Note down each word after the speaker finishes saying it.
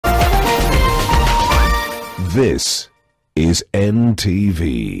This is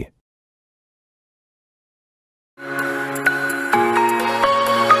NTV.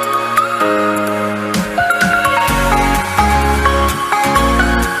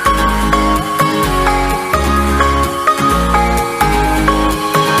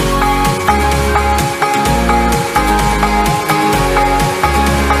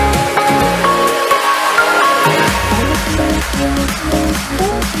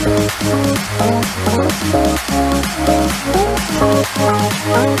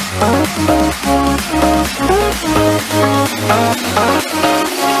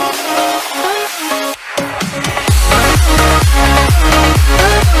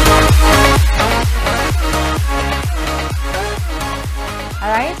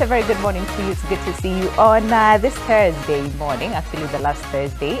 A very good morning to you. It's good to see you on this Thursday morning, actually the last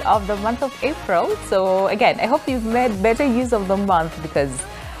Thursday of the month of April. So again, I hope you've made better use of the month because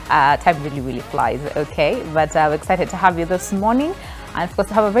time really flies, okay? But we're excited to have you this morning. And of course,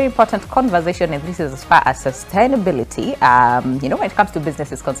 we have a very important conversation, and this is as far as sustainability. You know, when it comes to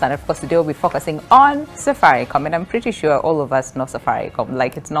business is concerned, of course, today we'll be focusing on Safaricom, and I'm pretty sure all of us know Safaricom.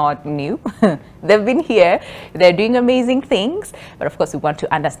 Like, it's not new. They've been here. They're doing amazing things. But of course, we want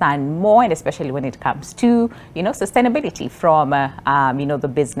to understand more, and especially when it comes to, you know, sustainability from, you know, the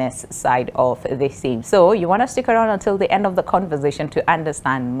business side of this thing. So you want to stick around until the end of the conversation to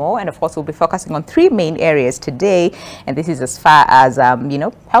understand more. And of course, we'll be focusing on three main areas today. And this is as far as you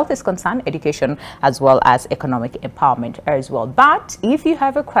know, health is concerned, education, as well as economic empowerment as well. But if you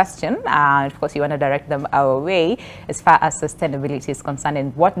have a question, of course, you want to direct them our way as far as sustainability is concerned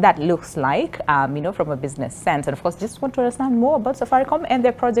and what that looks like, you know, from a business sense. And of course, just want to understand more about Safaricom and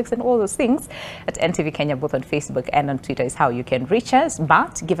their projects and all those things. At NTV Kenya, both on Facebook and on Twitter is how you can reach us.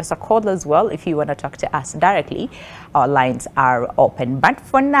 But give us a call as well if you want to talk to us directly. Our lines are open. But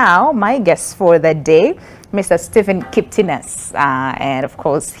for now, my guest for the day, Mr. Stephen Kiptines, and of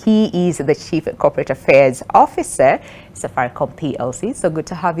course, he is the Chief Corporate Affairs Officer, Safaricom PLC. So good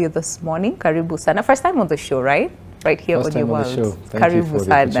to have you this morning. Karibu sana. First time on the show, right? Right here on your world. Karibu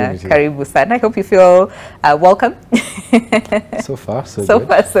sana. Karibu sana. I hope you feel welcome. So far, so good. So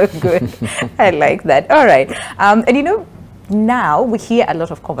far, so good. I like that. All right. And you know, now we hear a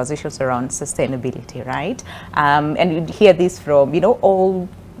lot of conversations around sustainability, right? And you hear this from, you know, all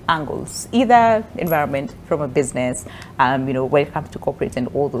angles, either environment, from a business, you know, when it comes to corporate and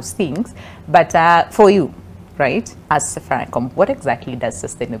all those things. But for you, right, as Safaricom, what exactly does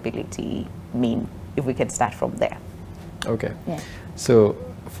sustainability mean, if we can start from there? Okay. Yeah. So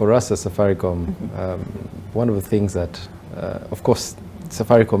for us as Safaricom, one of the things that, of course,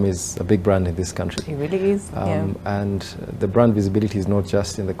 Safaricom is a big brand in this country. It really is. And the brand visibility is not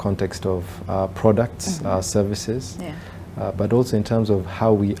just in the context of our products, our services, but also in terms of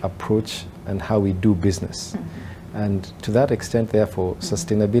how we approach and how we do business. And to that extent, therefore,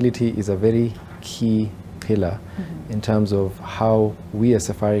 sustainability is a very key pillar in terms of how we as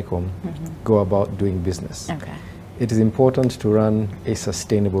Safaricom go about doing business. Okay. It is important to run a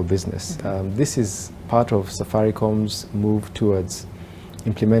sustainable business. This is part of Safaricom's move towards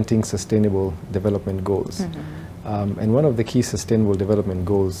implementing sustainable development goals. And one of the key sustainable development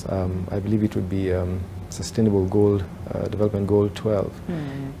goals, I believe it would be Sustainable Goal, Development Goal 12,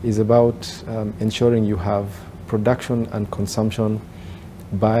 is about ensuring you have production and consumption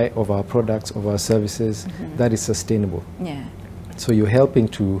of our products, of our services, that is sustainable. Yeah. So you're helping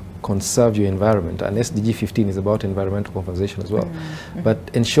to conserve your environment, and SDG 15 is about environmental conservation as well. But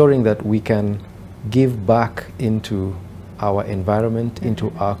ensuring that we can give back into our environment,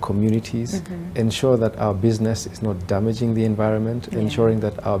 into our communities, ensure that our business is not damaging the environment, ensuring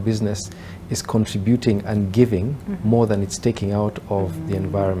that our business is contributing and giving more than it's taking out of the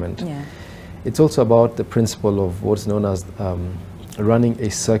environment. It's also about the principle of what's known as running a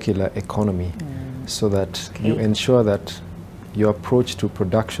circular economy, so that you ensure that your approach to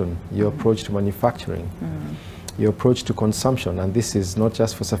production, your approach to manufacturing, your approach to consumption, and this is not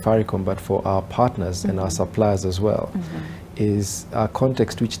just for Safaricom but for our partners and our suppliers as well, is a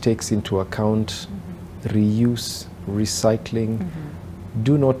context which takes into account reuse, recycling.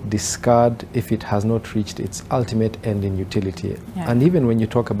 Do not discard if it has not reached its ultimate end in utility. And even when you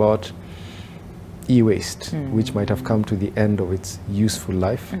talk about e-waste, which might have come to the end of its useful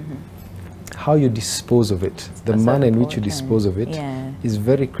life, how you dispose of it, the manner in which you dispose of it is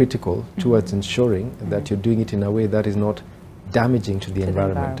very critical towards ensuring that you're doing it in a way that is not damaging to the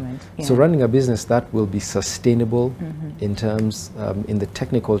environment. So running a business that will be sustainable in terms, in the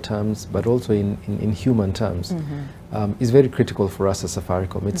technical terms, but also in human terms, is very critical for us as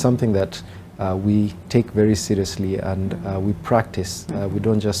Safaricom. It's something that we take very seriously, and we practice. We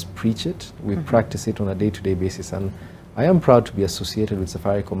don't just preach it, we practice it on a day-to-day basis. And I am proud to be associated with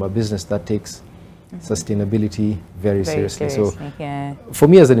Safaricom, a business that takes sustainability very seriously. So for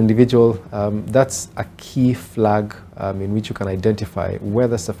me as an individual, that's a key flag in which you can identify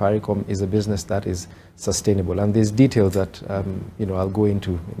whether Safaricom is a business that is sustainable. And there's details that you know, I'll go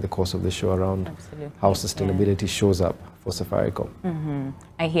into in the course of the show around how sustainability shows up for Safaricom.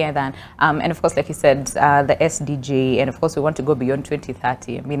 I hear that. And of course, like you said, the SDG, and of course we want to go beyond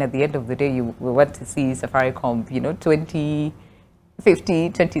 2030. I mean, at the end of the day, we want to see Safaricom, you know, 2050,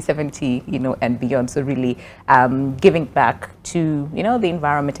 2070, you know, and beyond. So really giving back to, you know, the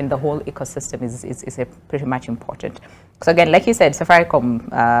environment and the whole ecosystem is pretty much important. So again, like you said,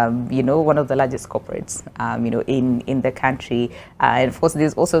 Safaricom, you know, one of the largest corporates, you know, in the country. And of course,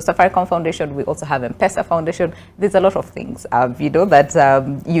 there's also Safaricom Foundation. We also have M-Pesa Foundation. There's a lot of things, you know, that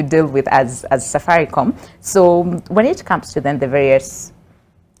you deal with as Safaricom. So when it comes to then the various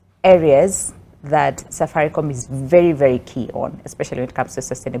areas that Safaricom is very, very key on, especially when it comes to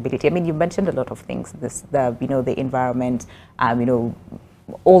sustainability. I mean, you mentioned a lot of things, you know, the environment, you know,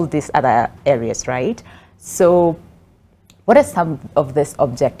 all these other areas, right? So what are some of these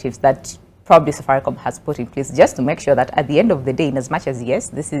objectives that probably Safaricom has put in place just to make sure that at the end of the day, in as much as, yes,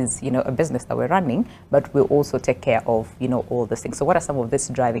 this is, you know, a business that we're running, but we'll also take care of, you know, all these things. So what are some of these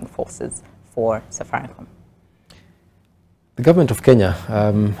driving forces for Safaricom? The government of Kenya,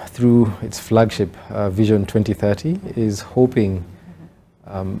 through its flagship Vision 2030, is hoping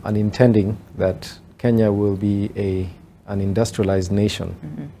and intending that Kenya will be an industrialized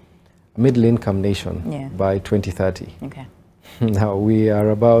nation, a middle-income nation by 2030. Okay. Now, we are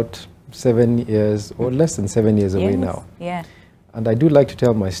about 7 years or less than 7 years away now. Yeah. And I do like to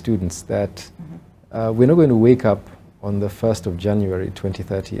tell my students that we're not going to wake up on the 1st of January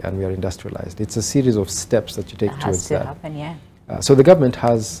 2030 and we are industrialized. It's a series of steps that you take towards that. Happen, yeah. So the government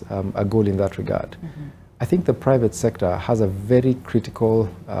has a goal in that regard. I think the private sector has a very critical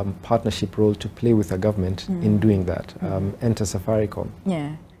partnership role to play with the government in doing that. Enter Safaricom.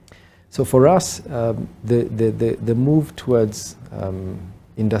 Yeah. So for us, the move towards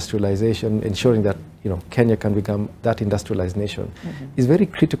industrialization, ensuring that, you know, Kenya can become that industrialized nation, is very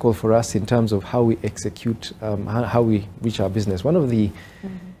critical for us in terms of how we execute, how we reach our business. One of the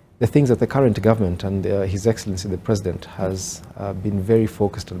things that the current government and His Excellency the President has been very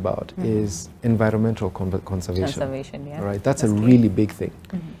focused about is environmental conservation. Yeah. Right, that's a really big thing.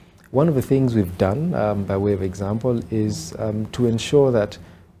 One of the things we've done, by way of example, is to ensure that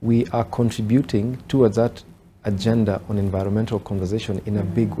we are contributing towards that agenda on environmental conservation in a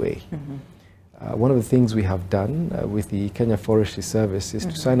big way. One of the things we have done with the Kenya Forestry Service is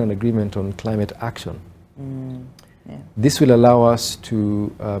to sign an agreement on climate action. Yeah. This will allow us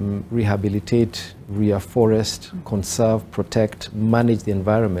to rehabilitate, reforest, conserve, protect, manage the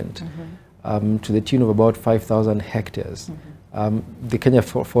environment to the tune of about 5,000 hectares. The Kenya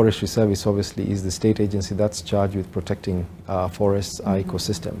Forestry Service obviously is the state agency that's charged with protecting our forests, our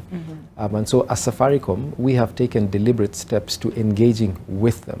ecosystem. And so as Safaricom, we have taken deliberate steps to engaging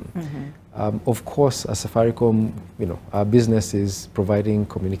with them. Of course, as Safaricom, you know, our business is providing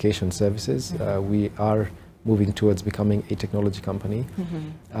communication services. We are moving towards becoming a technology company.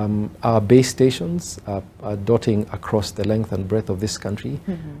 Our base stations are dotting across the length and breadth of this country.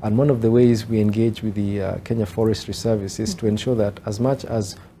 And one of the ways we engage with the Kenya Forestry Service is to ensure that as much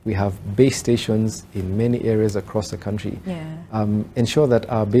as we have base stations in many areas across the country, ensure that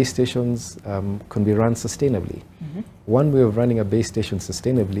our base stations can be run sustainably. One way of running a base station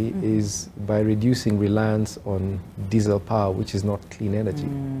sustainably is by reducing reliance on diesel power, which is not clean energy.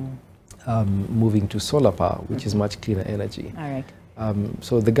 Moving to solar power, which is much cleaner energy. All right.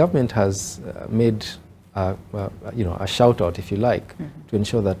 So the government has made you know, a shout out, if you like, to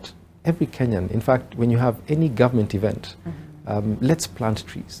ensure that every Kenyan, in fact, when you have any government event, let's plant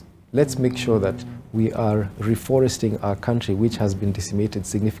trees. Let's make sure that we are reforesting our country, which has been decimated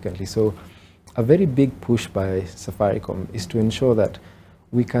significantly. So a very big push by Safaricom is to ensure that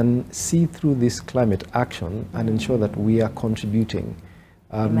we can see through this climate action and ensure that we are contributing.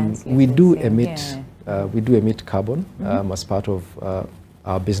 We do emit carbon as part of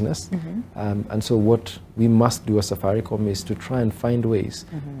our business, and so what we must do as Safaricom is to try and find ways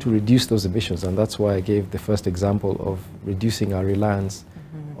to reduce those emissions, and that's why I gave the first example of reducing our reliance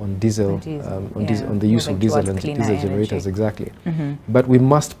on diesel, on the use of diesel and diesel generators, exactly. But we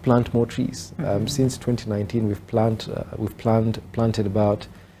must plant more trees. Since 2019, we've planted about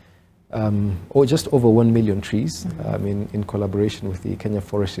just over 1 million trees in collaboration with the Kenya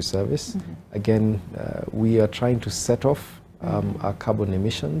Forestry Service. Again, we are trying to set off our carbon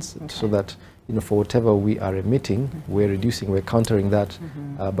emissions, so that, you know, for whatever we are emitting, we're reducing, we're countering that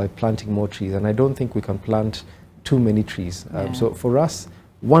by planting more trees. And I don't think we can plant too many trees. So for us,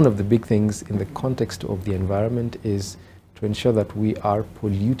 one of the big things in the context of the environment is to ensure that we are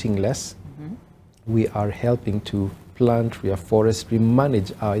polluting less, we are helping to plant, reforest,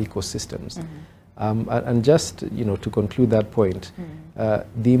 manage our ecosystems. And just, you know, to conclude that point,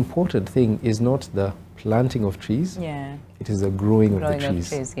 the important thing is not the planting of trees, it is the growing of the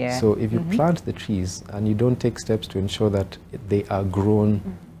trees. So if you plant the trees and you don't take steps to ensure that they are grown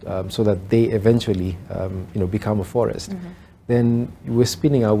so that they eventually, you know, become a forest, then we're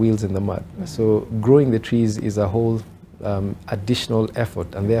spinning our wheels in the mud. So growing the trees is a whole additional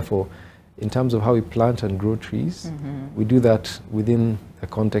effort, and therefore, in terms of how we plant and grow trees, we do that within a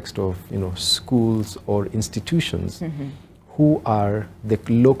context of, you know, schools or institutions who are the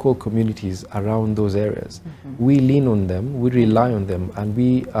local communities around those areas. We lean on them, we rely on them, and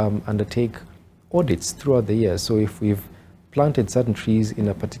we undertake audits throughout the year. So if we've planted certain trees in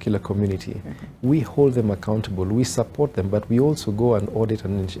a particular community, we hold them accountable, we support them, but we also go and audit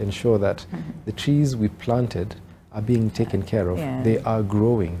and ensure that the trees we planted are being taken care of. They are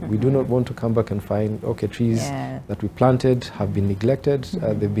growing. We do not want to come back and find, okay, trees that we planted have been neglected,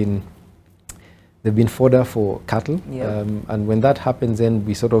 they've been fodder for cattle, and when that happens, then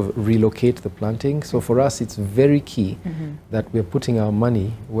we sort of relocate the planting. So for us, it's very key that we're putting our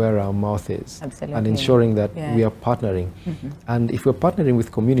money where our mouth is, and ensuring that we are partnering. And if we're partnering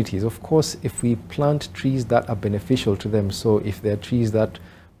with communities, of course, if we plant trees that are beneficial to them, so if there are trees that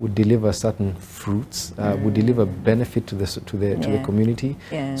would deliver certain fruits, would deliver benefit to the community,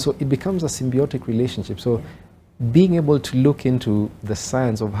 so it becomes a symbiotic relationship. So being able to look into the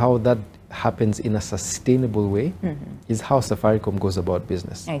science of how that happens in a sustainable way is how Safaricom goes about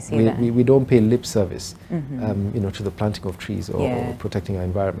business. I see that. We don't pay lip service, you know, to the planting of trees or protecting our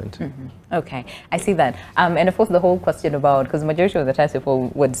environment. Okay, I see that. And of course, the whole question about, because majority of the times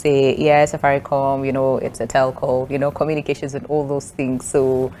people would say, yeah, Safaricom, you know, it's a telco, you know, communications and all those things.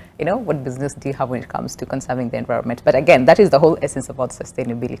 So, you know, what business do you have when it comes to conserving the environment? But again, that is the whole essence about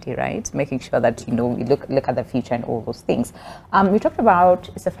sustainability, right? Making sure that, you know, we look at the future and all those things. We talked about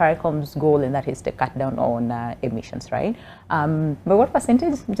Safaricom's goal, and that is to cut down on emissions, right? By what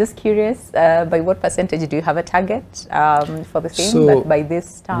percentage? Just curious. By what percentage do you have a target for the same? So that by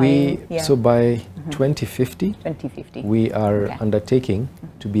this time, so by 2050, we are undertaking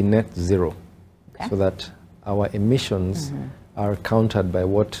to be net zero, so that our emissions are countered by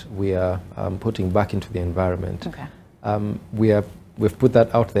what we are putting back into the environment. We've put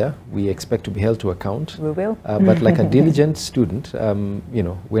that out there. We expect to be held to account. We will. But like a diligent student, you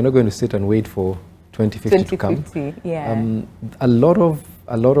know, we're not going to sit and wait for 2050 to come. A lot of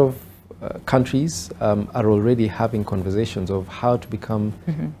countries are already having conversations of how to become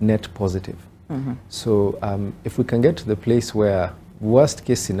net positive. So if we can get to the place where, worst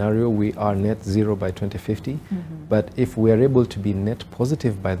case scenario, we are net zero by 2050, but if we are able to be net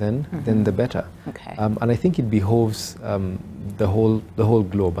positive by then, then the better. And I think it behoves the whole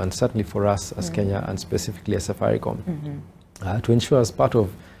globe, and certainly for us as Kenya, and specifically as Safaricom, to ensure, as part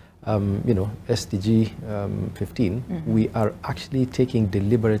of you know, SDG 15, we are actually taking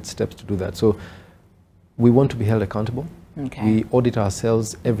deliberate steps to do that. So we want to be held accountable. We audit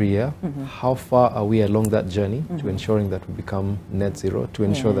ourselves every year. How far are we along that journey to ensuring that we become net zero, to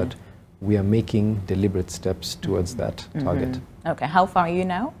ensure that we are making deliberate steps towards that target. Okay, how far are you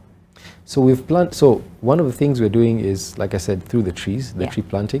now? So we've planted, so one of the things we're doing is, like I said, through the trees, the tree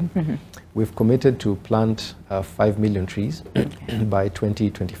planting. We've committed to plant 5 million trees by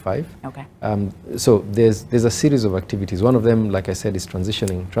 2025. So there's a series of activities. One of them, like I said, is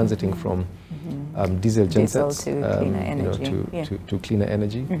transiting from diesel gensets to cleaner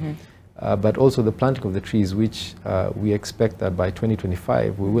energy. But also the planting of the trees, which we expect that by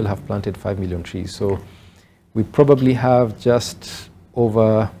 2025 we will have planted 5 million trees. So we probably have just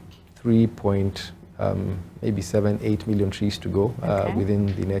over 3.8 million trees to go within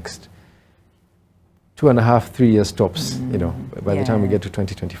the next 2.5, 3 years tops. You know, by the time we get to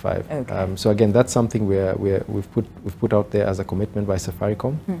 2025. So again, that's something we've put out there as a commitment by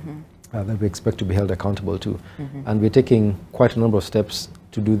Safaricom that we expect to be held accountable to, and we're taking quite a number of steps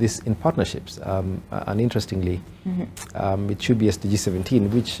to do this in partnerships. And interestingly, it should be SDG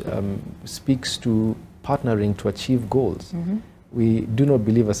 17, which speaks to partnering to achieve goals. We do not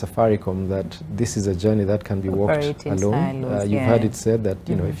believe as Safaricom that this is a journey that can be walked alone. You've heard it said that,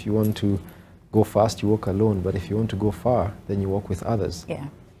 you know, if you want to go fast, you walk alone, but if you want to go far, then you walk with others.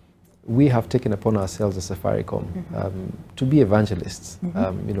 we have taken upon ourselves as Safaricom to be evangelists,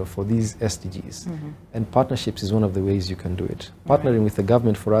 for these SDGs. And partnerships is one of the ways you can do it. Partnering with the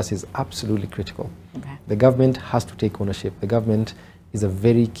government for us is absolutely critical. Okay. The government has to take ownership. The government is a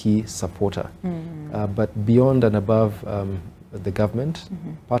very key supporter. But beyond and above the government,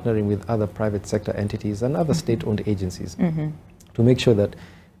 partnering with other private sector entities and other state-owned agencies to make sure that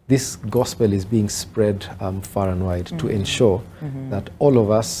this gospel is being spread far and wide, to ensure that all of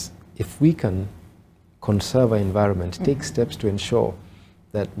us, if we can conserve our environment, take steps to ensure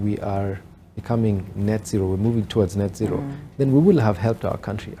that we are becoming net zero, we're moving towards net zero, then we will have helped our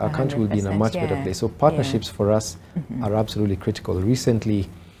country. Our country will be in a much better place. So partnerships for us are absolutely critical. Recently,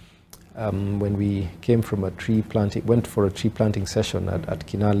 when we came from a tree planting, went for a tree planting session at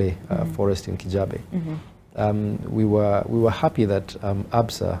Kinale Forest in Kijabe, we were happy that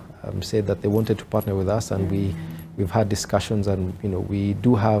ABSA said that they wanted to partner with us, and we've had discussions, and we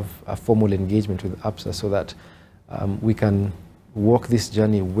do have a formal engagement with ABSA so that we can walk this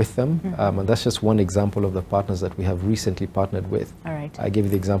journey with them, and that's just one example of the partners that we have recently partnered with. All right. I gave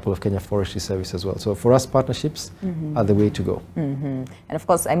you the example of Kenya Forestry Service as well. So for us, partnerships are the way to go. And of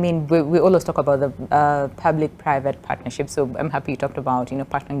course, I mean, we always talk about the public-private partnerships. So I'm happy you talked about,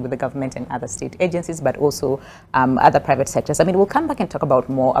 partnering with the government and other state agencies, but also other private sectors. I mean, we'll come back and talk about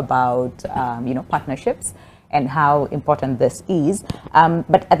more about, partnerships and how important this is.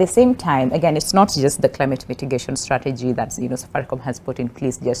 But at the same time, again, it's not just the climate mitigation strategy that Safaricom has put in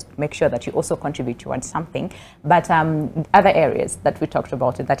place, just make sure that you also contribute towards something. But other areas that we talked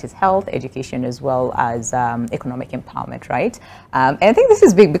about, that is health, education, as well as economic empowerment, right? And I think this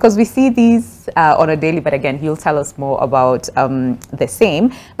is big because we see these on a daily, but again, he'll tell us more about the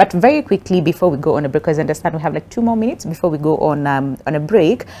same. But very quickly, before we go on a break, because I understand we have like 2 more minutes before we go on a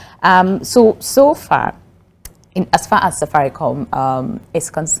break. So far, as far as Safaricom is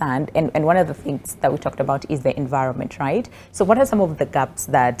concerned, and one of the things that we talked about is the environment, right? So what are some of the gaps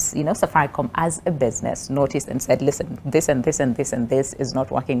that, Safaricom as a business noticed and said, listen, this and this and this and this is not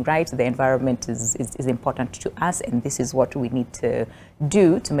working right. The environment is important to us, and this is what we need to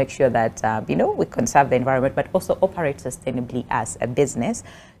do to make sure that, we conserve the environment, but also operate sustainably as a business.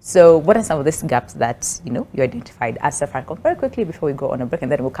 So what are some of these gaps that, you identified as Safaricom? Very quickly before we go on a break,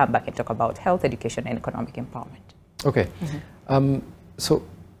 and then we'll come back and talk about health, education, and economic empowerment. Okay. So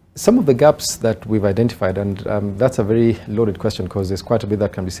some of the gaps that we've identified, and that's a very loaded question because there's quite a bit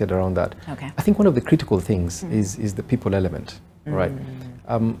that can be said around that. Okay. I think one of the critical things is the people element, right?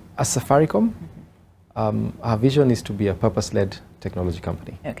 As Safaricom, our vision is to be a purpose-led technology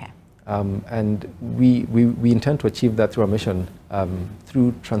company. Okay. And we intend to achieve that through our mission,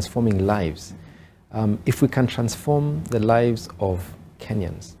 through transforming lives. If we can transform the lives of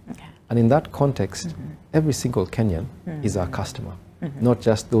Kenyans, and in that context, every single Kenyan is our customer, not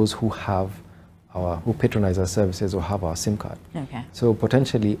just those who who patronize our services or have our SIM card. Okay. So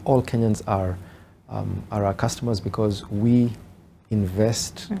potentially all Kenyans are our customers because we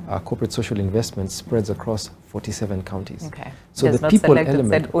invest, our corporate social investment spreads across 47 counties. Okay. So There's the people element,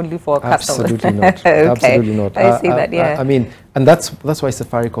 said only for customers. Absolutely not. Okay. Absolutely not. I see that, yeah. I mean, and that's why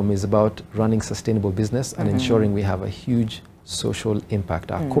Safaricom is about running sustainable business and ensuring we have a huge social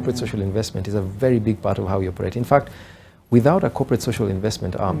impact. Our corporate social investment is a very big part of how we operate. In fact, without a corporate social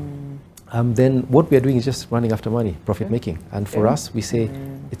investment arm, then what we are doing is just running after money, profit making. And for us, we say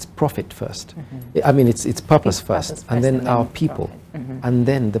it's profit first. I mean, it's purpose first, and then our people, and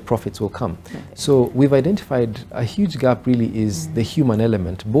then the profits will come. So we've identified a huge gap really is the human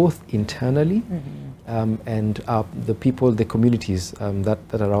element, both internally and the people, the communities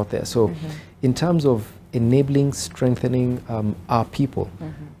that are out there. So in terms of enabling, strengthening our people,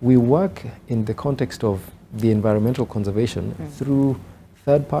 we work in the context of the environmental conservation through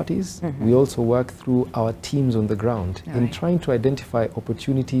third parties. We also work through our teams on the ground in trying to identify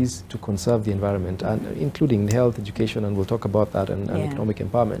opportunities to conserve the environment, and including health, education, and we'll talk about that, and economic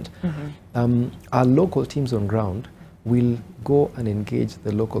empowerment. Our local teams on ground will go and engage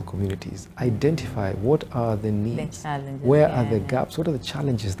the local communities, identify what are the needs, where are the gaps, what are the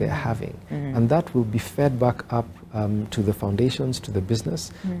challenges they're having, and that will be fed back up to the foundations, to the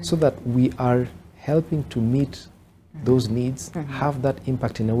business, so that we are helping to meet those needs, have that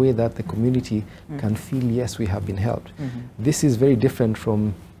impact in a way that the community can feel, yes, we have been helped. This is very different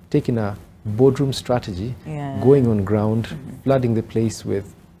from taking a boardroom strategy, going on ground, flooding the place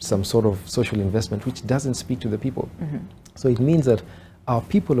with some sort of social investment which doesn't speak to the people. So it means that our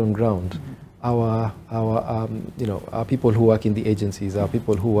people on ground, our people who work in the agencies, our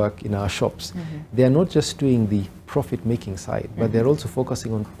people who work in our shops, they are not just doing the profit-making side, but they're also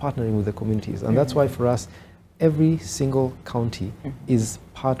focusing on partnering with the communities. And that's why for us, every single county is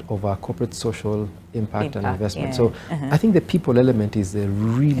part of our corporate social impact and investment. Yeah. So I think the people element is a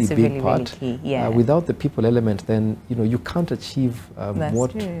really big part. Really key, yeah. Without the people element, then you can't achieve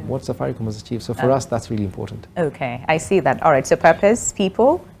what Safaricom has achieved. So for us, that's really important. Okay, I see that. All right, so purpose,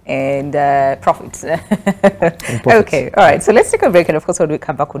 people, and profits. Okay, all right. So let's take a break, and of course, when we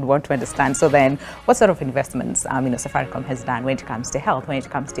come back, we'd want to understand. So then, what sort of investments Safaricom has done when it comes to health, when it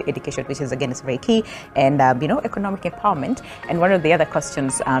comes to education, which is again is very key, and economic empowerment. And one of the other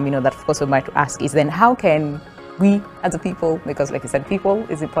questions that of course we might ask is then how can we as a people, because like I said, people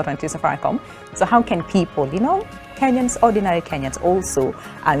is important to Safaricom. So how can people, Kenyans, ordinary Kenyans also,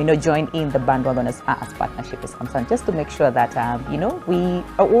 join in the bandwagon as far as partnership is concerned, just to make sure that, we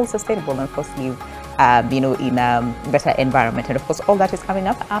are all sustainable and of course live, in a better environment. And of course, all that is coming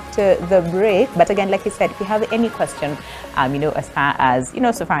up after the break. But again, like I said, if you have any question, as far as,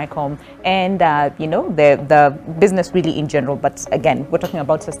 Safaricom and, the business really in general, but again, we're talking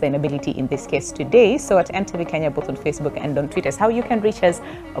about sustainability in this case today. So at NTV Kenya, both on Facebook and on Twitter, is how you can reach us,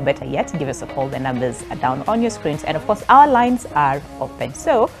 or better yet, give us a call. The numbers are down on your screens. And of course, our lines are open.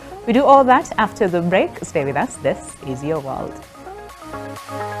 So we do all that after the break. Stay with us. This is Your World.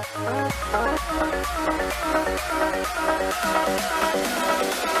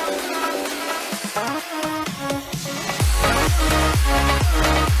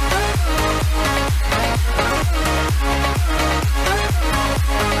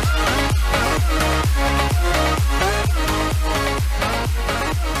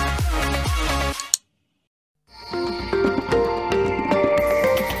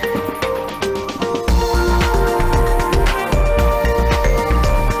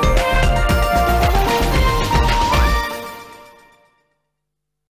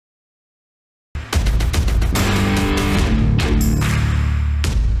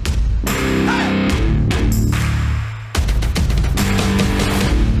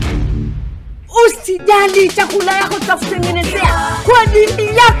 Usijali chakula yako tutakutengenezea kwa ajili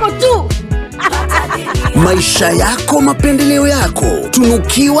yako tu. Maisha yako, mapendeleo yako,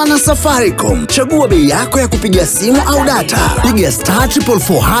 tunukiwa na Safaricom. Chagua bei yako ya kupiga simu au data. Piga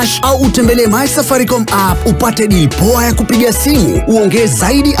 *444# au utembelee My Safaricom app upate deal poa ya kupiga simu, uongee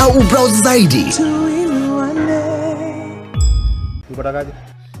zaidi au ubrowse zaidi.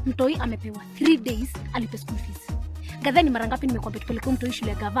 Mtoi amepewa 3 days alipe school fees. Gadhani mara ngapi nimekuambia tupeleke mtoi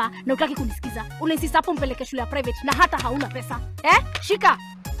shule ya gava na utaki kunisikiza. Unainsist hapo mpeleke shule ya private na hata hauna pesa. Shika.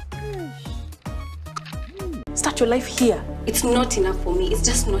 Start your life here. It's not enough for me. It's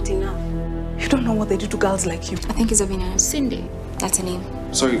just not enough. You don't know what they do to girls like you. I think it's Avina. Cindy. That's her name.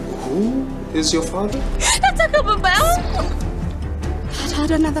 Sorry, who is your father? That's a couple bell. I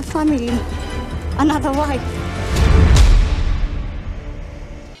had another family. Another wife.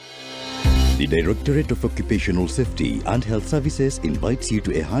 The Directorate of Occupational Safety and Health Services invites you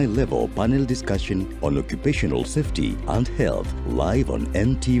to a high-level panel discussion on occupational safety and health live on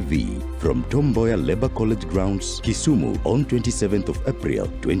NTV from Tomboya Labour College Grounds, Kisumu on 27th of April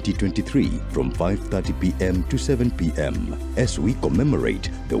 2023 from 5:30 p.m. to 7 p.m. as we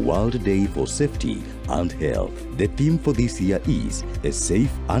commemorate the World Day for Safety and Health. The theme for this year is a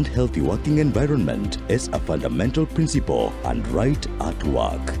safe and healthy working environment as a fundamental principle and right at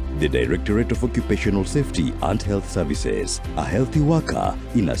work. The Directorate of Occupational Safety and Health Services, a healthy worker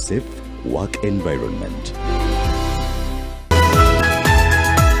in a safe work environment.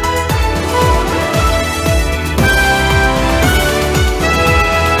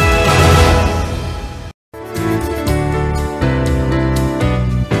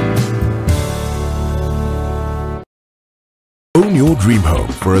 Own your dream home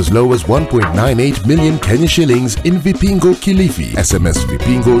for as low as 1.98 million Kenya shillings in Vipingo Kilifi. SMS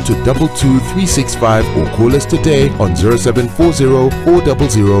Vipingo to 22365 or call us today on 0740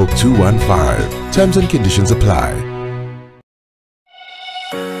 400 215. Terms and conditions apply.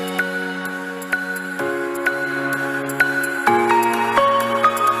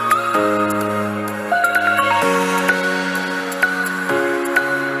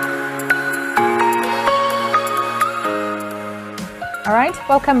 All right,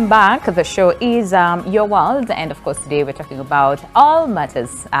 welcome back. The show is Your World, and of course today we're talking about all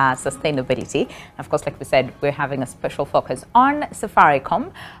matters sustainability. Of course, like we said, we're having a special focus on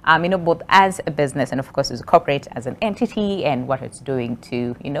Safaricom, both as a business and of course as a corporate, as an entity, and what it's doing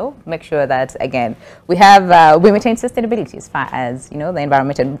to, make sure that, again, we maintain sustainability as far as, the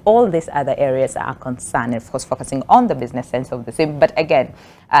environment and all these other areas are concerned, and of course focusing on the business sense of the same. But again,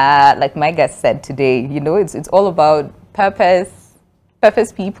 like my guest said today, it's all about purpose,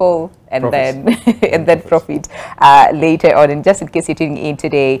 Surface people and Profits. then and then profit later on. And just in case you're tuning in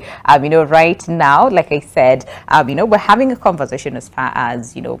today, right now, like I said, we're having a conversation as far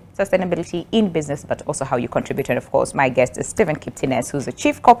as sustainability in business, but also how you contribute. And of course, my guest is Stephen Kiptines, who's the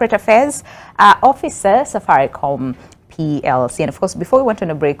Chief Corporate Affairs Officer, Safaricom PLC. And of course, before we went on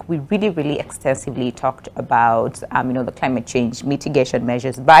a break, we really extensively talked about the climate change mitigation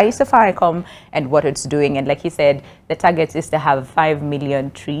measures by Safaricom and what it's doing. And like he said, the target is to have 5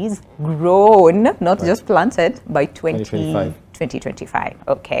 million trees grown, not just planted, by 2025.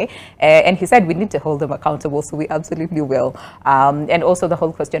 Okay. And he said we need to hold them accountable, so we absolutely will. And also the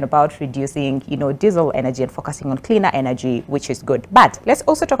whole question about reducing diesel energy and focusing on cleaner energy, which is good. But let's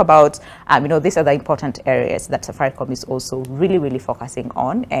also talk about these are the important areas that Safaricom is also really focusing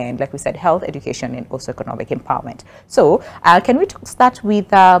on, and like we said, health, education, and also economic empowerment. So can we start with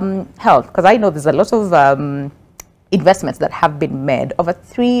health, because I know there's a lot of investments that have been made. Over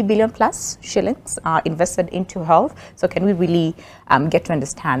 3 billion plus shillings are invested into health. So can we really get to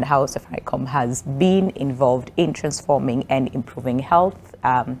understand how Safaricom has been involved in transforming and improving health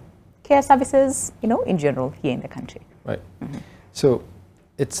care services, in general here in the country? Right. So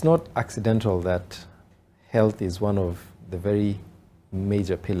it's not accidental that health is one of the very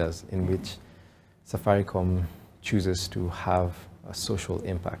major pillars in which Safaricom chooses to have a social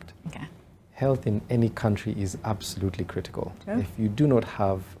impact. Okay. Health in any country is absolutely critical. Sure. If you do not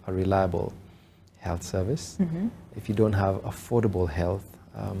have a reliable health service, if you don't have affordable health,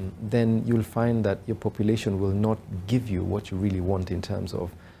 then you'll find that your population will not give you what you really want in terms of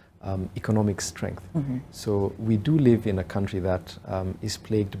economic strength. So we do live in a country that is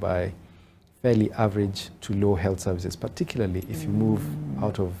plagued by fairly average to low health services, particularly if you move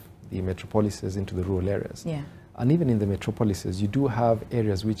out of the metropolises into the rural areas. Yeah. And even in the metropolises, you do have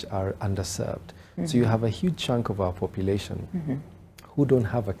areas which are underserved. So you have a huge chunk of our population who don't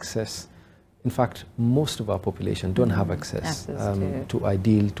have access. In fact, most of our population don't have access to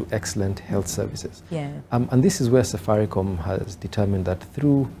ideal, to excellent health services. Yeah. And this is where Safaricom has determined that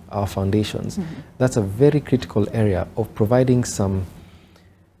through our foundations, that's a very critical area of providing some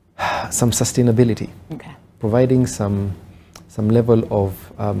sustainability, providing some level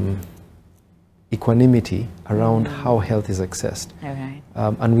of equanimity around how health is accessed.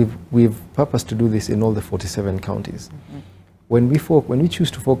 And we've purposed to do this in all the 47 counties. When we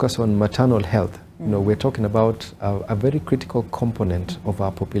choose to focus on maternal health, we're talking about a very critical component of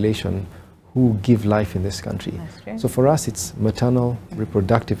our population who give life in this country. So for us, it's maternal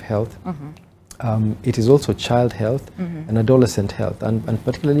reproductive health. It is also child health and adolescent health, and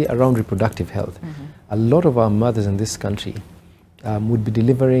particularly around reproductive health. A lot of our mothers in this country would be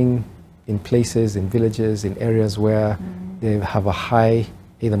delivering in places, in villages, in areas where they have a high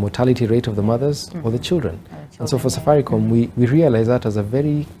either mortality rate of the mothers or the children. And so for Safaricom, we realize that as a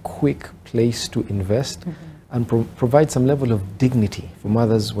very quick place to invest and provide some level of dignity for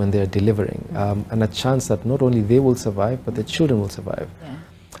mothers when they're delivering, and a chance that not only they will survive, but the children will survive.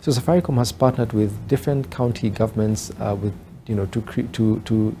 So Safaricom has partnered with different county governments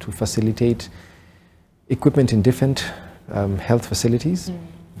to facilitate equipment in different health facilities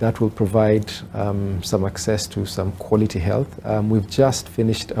that will provide some access to some quality health. We've just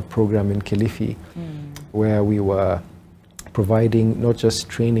finished a program in Kilifi where we were providing not just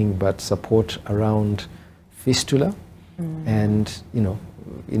training but support around fistula. And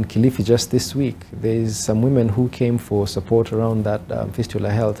in Kilifi just this week, there's some women who came for support around that fistula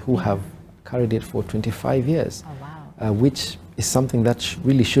health who have carried it for 25 years, which is something that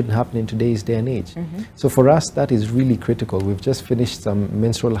really shouldn't happen in today's day and age. So for us, that is really critical. We've just finished some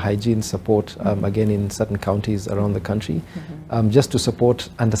menstrual hygiene support, again in certain counties around the country, just to support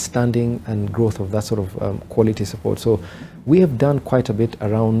understanding and growth of that sort of quality support. So we have done quite a bit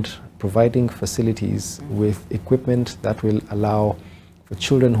around providing facilities with equipment that will allow for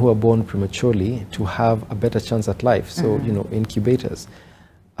children who are born prematurely to have a better chance at life. So, incubators.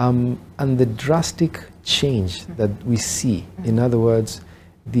 And the drastic change that we see, in other words,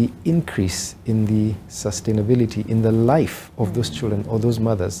 the increase in the sustainability in the life of those children or those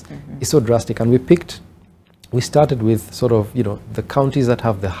mothers is so drastic. And we started with sort of, the counties that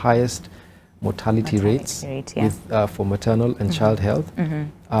have the highest mortality rates for maternal and child health.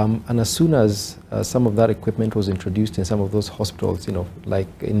 And as soon as some of that equipment was introduced in some of those hospitals, like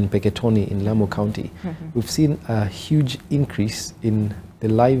in Peketoni in Lamu County, we've seen a huge increase in the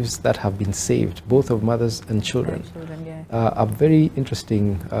lives that have been saved, both of mothers and children. A very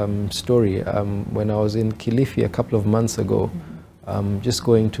interesting story. When I was in Kilifi a couple of months ago, just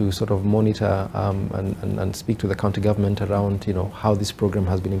going to sort of monitor and speak to the county government around, how this program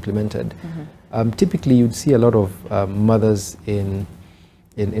has been implemented. Typically, you'd see a lot of mothers in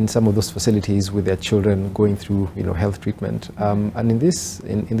in some of those facilities with their children going through, health treatment. And in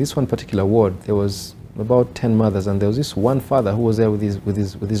this one particular ward, there was about 10 mothers, and there was this one father who was there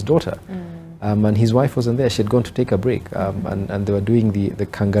with his daughter. And his wife wasn't there. She had gone to take a break, and they were doing the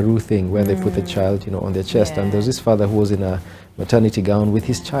kangaroo thing where they put the child, on their chest. And there was this father who was in a maternity gown with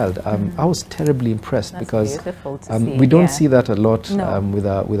his child. I was terribly impressed. That's because we don't see that a lot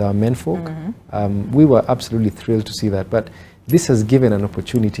with our men folk. We were absolutely thrilled to see that. But this has given an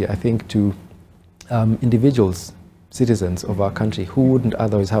opportunity, I think, to individuals, citizens of our country who wouldn't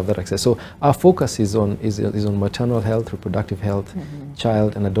otherwise have that access. So our focus is on maternal health, reproductive health,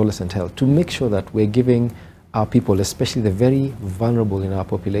 child and adolescent health, to make sure that we're giving our people, especially the very vulnerable in our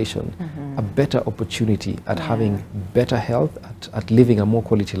population, a better opportunity at having better health, at living a more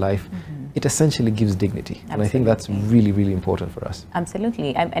quality life. It essentially gives dignity. Absolutely. And I think that's really, really important for us.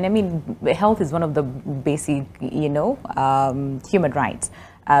 Absolutely. And I mean, health is one of the basic, human rights.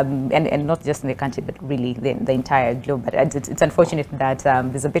 And not just in the country, but really the entire globe. But it's unfortunate that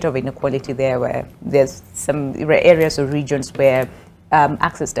there's a bit of inequality there, where there's some areas or regions where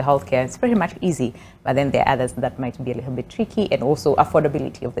access to healthcare is pretty much easy, but then there are others that might be a little bit tricky, and also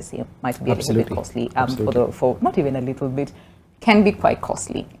affordability of the same might be a little bit costly. For not even a little bit, can be quite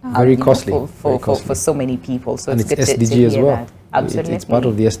costly. Very costly. For so many people. So and it's SDG as well. Absolutely. It's part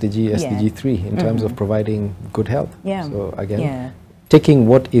of the SDG 3 in terms of providing good health. Yeah. So again, taking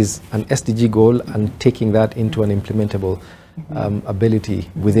what is an SDG goal and taking that into an implementable ability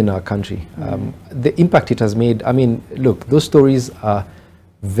within our country. The impact it has made, I mean, look, those stories are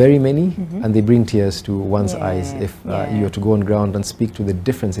very many, and they bring tears to one's eyes if you are to go on ground and speak to the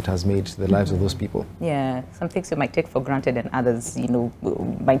difference it has made to the lives of those people. Yeah, some things you might take for granted, and others,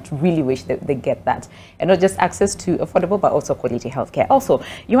 might really wish that they get that. And not just access to affordable, but also quality healthcare. Also,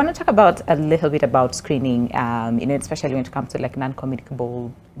 you want to talk about a little bit about screening, especially when it comes to like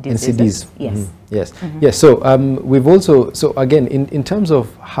non-communicable diseases. NCDs. Yes. Yes. So we've also, again, in terms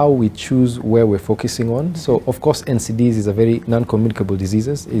of how we choose where we're focusing on, so of course NCDs is a very non-communicable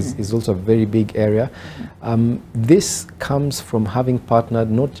diseases, is also a very big area. This comes from having partnered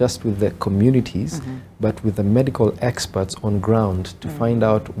not just with the communities, but with the medical experts on ground to find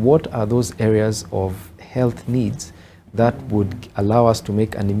out what are those areas of health needs that would allow us to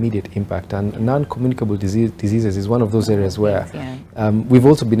make an immediate impact. And non-communicable diseases is one of those areas where we've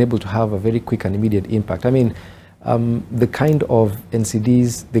also been able to have a very quick and immediate impact. I mean, the kind of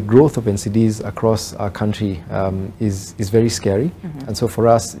NCDs, the growth of NCDs across our country is very scary. And so for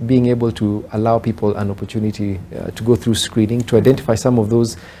us, being able to allow people an opportunity to go through screening, to identify some of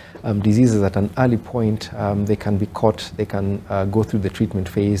those diseases at an early point, they can be caught, they can go through the treatment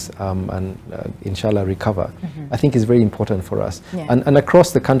phase and inshallah recover, I think is very important for us. And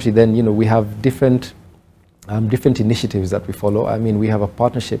across the country then, we have different initiatives that we follow. I mean, we have a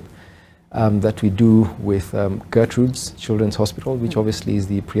partnership that we do with Gertrude's Children's Hospital, which obviously is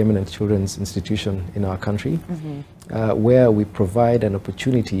the preeminent children's institution in our country, where we provide an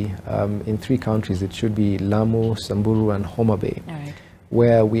opportunity in 3 counties. It should be Lamu, Samburu and Homa Bay,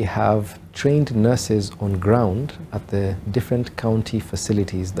 where we have trained nurses on ground at the different county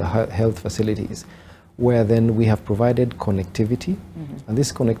facilities, the health facilities, where then we have provided connectivity. And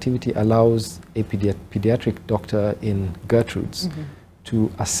this connectivity allows a pediatric doctor in Gertrude's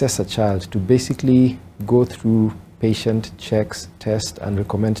to assess a child, to basically go through patient checks, test and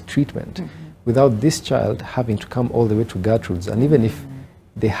recommend treatment without this child having to come all the way to Gertrude's. And even if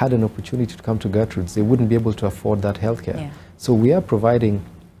they had an opportunity to come to Gertrude's, they wouldn't be able to afford that healthcare. So we are providing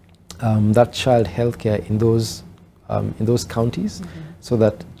that child healthcare in those counties, so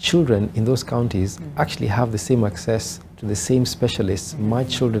that children in those counties actually have the same access to the same specialists my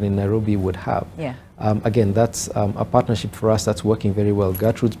children in Nairobi would have. Again, that's a partnership for us that's working very well.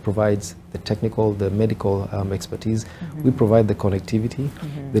 Gertrude provides the technical, the medical expertise. We provide the connectivity.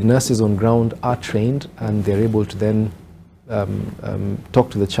 The nurses on ground are trained, and they're able to then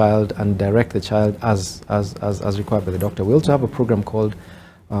talk to the child and direct the child as required by the doctor. We also have a program called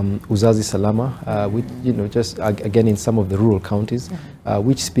Uzazi Salama, which, just again in some of the rural counties,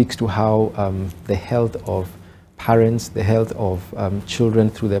 which speaks to how the health of parents, the health of children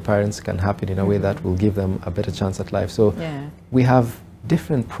through their parents can happen in a way that will give them a better chance at life. So we have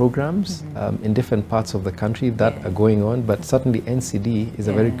different programs in different parts of the country that are going on, but certainly NCD is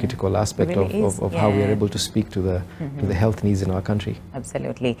a very critical aspect of how we are able to speak to the health needs in our country.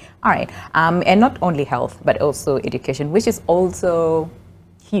 Absolutely. All right. And not only health, but also education, which is also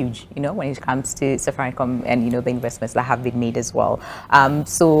huge, you know, when it comes to Safaricom and, you know, the investments that have been made as well.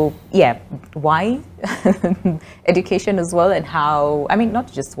 So yeah, why education as well, and how, I mean,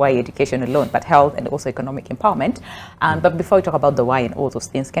 not just why education alone, but health and also economic empowerment. But before we talk about the why and all those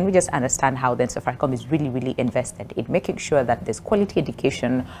things, can we just understand how then Safaricom is really, really invested in making sure that there's quality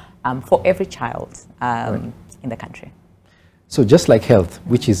education for every child in the country? So just like health,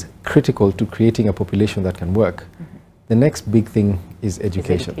 which is critical to creating a population that can work, the next big thing is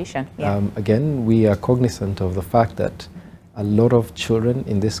education. Yeah. Again, we are cognizant of the fact that a lot of children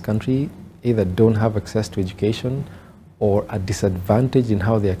in this country either don't have access to education or are disadvantaged in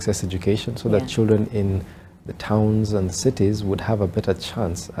how they access education, so that children in the towns and the cities would have a better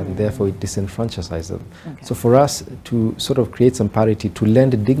chance, and therefore it disenfranchises them. So for us to sort of create some parity, to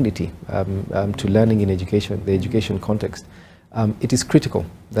lend dignity to learning in education, the education context, it is critical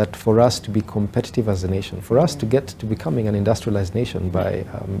that for us to be competitive as a nation, for us to get to becoming an industrialized nation by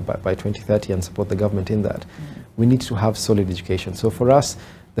 2030 and support the government in that, we need to have solid education. So for us,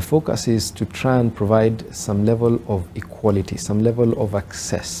 the focus is to try and provide some level of equality, some level of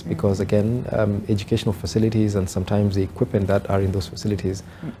access, because again, educational facilities and sometimes the equipment that are in those facilities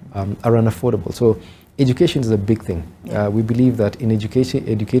are unaffordable. So education is a big thing. We believe that in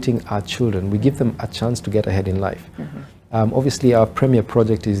educating our children, we give them a chance to get ahead in life. Obviously, our premier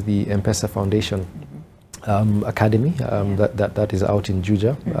project is the M-Pesa Foundation Academy that is out in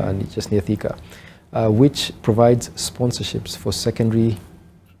Juja, just near Thika, which provides sponsorships for secondary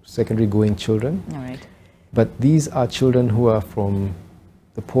going children. All right. But these are children who are from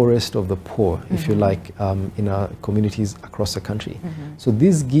the poorest of the poor, if you like, in our communities across the country. So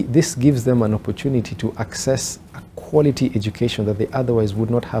this gives them an opportunity to access a quality education that they otherwise would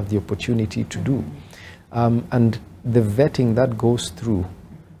not have the opportunity to do. And the vetting that goes through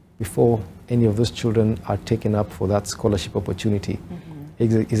before any of those children are taken up for that scholarship opportunity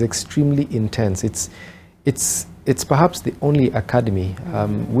is extremely intense. It's perhaps the only academy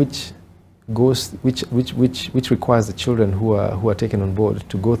which requires the children who are taken on board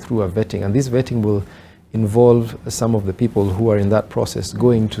to go through a vetting, and this vetting will involve some of the people who are in that process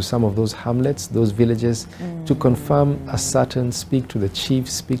going to some of those hamlets, those villages, to confirm a certain, speak to the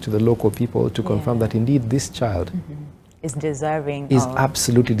chiefs, speak to the local people to confirm that indeed this child is deserving, is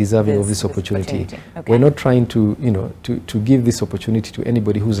absolutely deserving of this opportunity. Okay. We're not trying to, you know, to give this opportunity to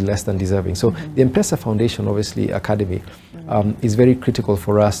anybody who's less than deserving. So the M-Pesa Foundation, obviously, Academy is very critical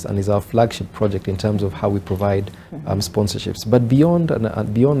for us and is our flagship project in terms of how we provide sponsorships. But beyond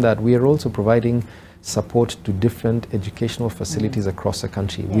that, we are also providing support to different educational facilities across the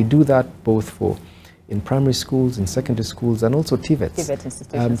country. We do that both in primary schools, in secondary schools, and also TVETs.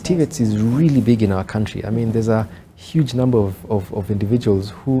 TVETs is really big in our country. I mean, there's a huge number of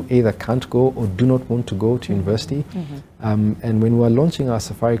individuals who either can't go or do not want to go to university. And when we were launching our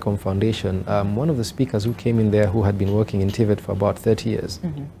Safaricom Foundation, one of the speakers who came in there, who had been working in TVET for about 30 years,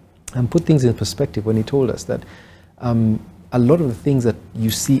 and put things in perspective when he told us that a lot of the things that you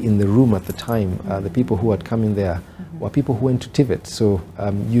see in the room at the time, the people who had come in there, were people who went to TVET. So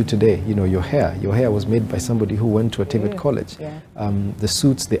you today, you know, your hair was made by somebody who went to a TVET college. The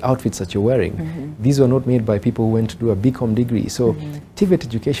suits, the outfits that you're wearing, these were not made by people who went to do a BCom degree. So TVET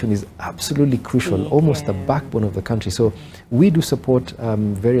education is absolutely crucial, almost the backbone of the country. So we do support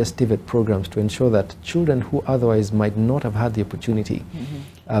various TVET programs to ensure that children who otherwise might not have had the opportunity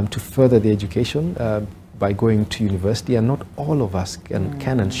to further their education by going to university, and not all of us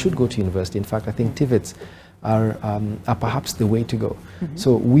can and should go to university. In fact, I think TVETs are perhaps the way to go.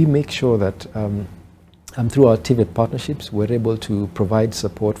 So we make sure that through our TVET partnerships, we're able to provide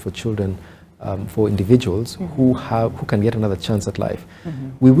support for children, for individuals who can get another chance at life.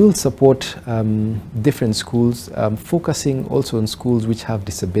 We will support different schools, focusing also on schools which have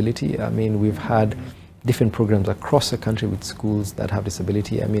disability. I mean, we've had different programs across the country with schools that have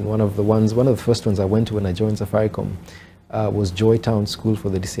disability. I mean, one of the first ones I went to when I joined Safaricom was Joytown School for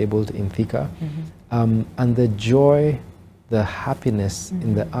the Disabled in Thika. And the joy, the happiness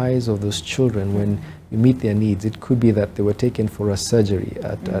in the eyes of those children when you meet their needs. It could be that they were taken for a surgery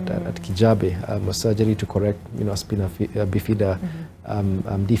at Kijabe, a surgery to correct, you know, spina bifida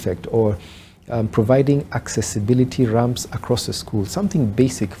defect, or providing accessibility ramps across the school, something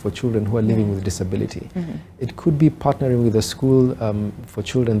basic for children who are living with disability. It could be partnering with a school for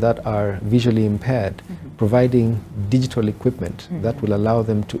children that are visually impaired, providing digital equipment that will allow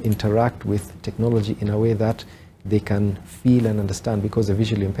them to interact with technology in a way that they can feel and understand because they're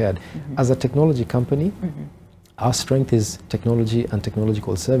visually impaired. As a technology company, our strength is technology and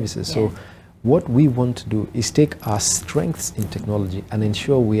technological services. So what we want to do is take our strengths in technology and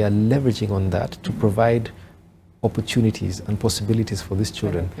ensure we are leveraging on that to provide opportunities and possibilities for these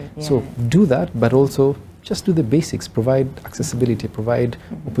children. Yeah. So do that, but also just do the basics, provide accessibility, provide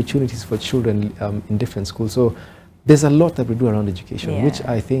opportunities for children in different schools. So there's a lot that we do around education, which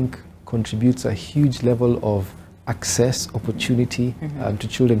I think contributes a huge level of access, opportunity to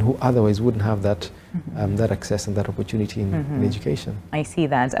children who otherwise wouldn't have that that access and that opportunity in education. I see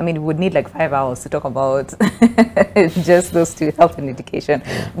that. I mean, we would need like 5 hours to talk about just those two, health and education.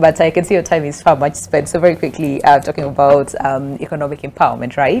 But I can see your time is far much spent. So very quickly, talking about economic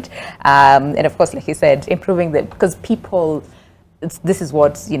empowerment, right? And of course, like you said, improving because people, this is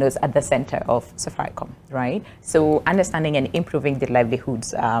what, you know, is at the center of Safaricom, right? So understanding and improving the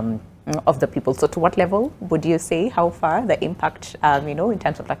livelihoods of the people. So to what level would you say, how far the impact, you know, in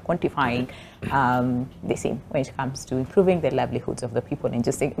terms of like quantifying the same when it comes to improving the livelihoods of the people and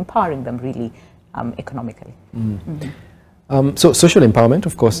just empowering them really economically? So social empowerment,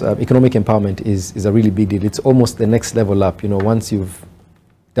 of course, economic empowerment is a really big deal. It's almost the next level up, you know, once you've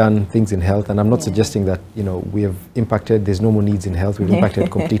done things in health, and I'm not suggesting that, you know, we have impacted, there's no more needs in health, we've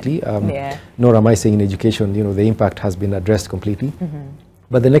impacted completely, nor am I saying in education, you know, the impact has been addressed completely.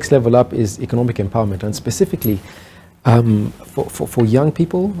 But the next level up is economic empowerment, and specifically for young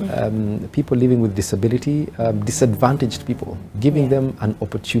people, people living with disability, disadvantaged people, giving them an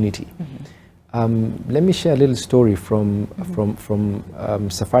opportunity. Let me share a little story from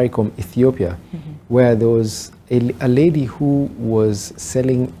Safaricom Ethiopia, where there was a lady who was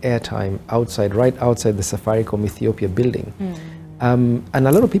selling airtime right outside the Safaricom Ethiopia building. And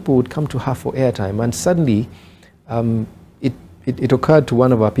a lot of people would come to her for airtime, and suddenly it occurred to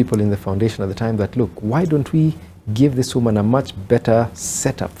one of our people in the foundation at the time that, look, why don't we give this woman a much better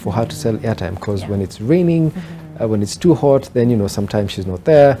setup for her to sell airtime? Because when it's raining, when it's too hot, then, you know, sometimes she's not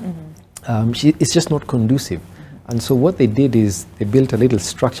there. It's just not conducive. And so what they did is they built a little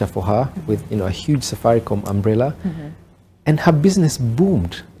structure for her with, you know, a huge Safaricom umbrella, and her business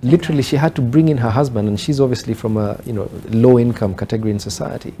boomed. Literally, she had to bring in her husband, and she's obviously from a, you know, low-income category in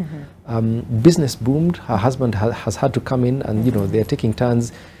society. Business boomed. Her husband has had to come in, and, you know, they're taking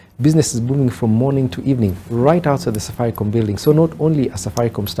turns. Business is booming from morning to evening, right outside the Safaricom building. So not only a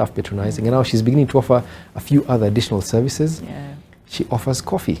Safaricom staff patronizing, and now she's beginning to offer a few other additional services. She offers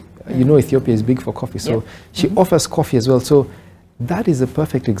coffee. You know, Ethiopia is big for coffee, so she offers coffee as well. So that is a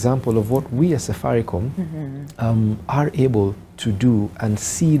perfect example of what we as Safaricom are able to do and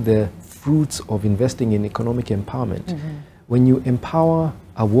see the fruits of investing in economic empowerment. When you empower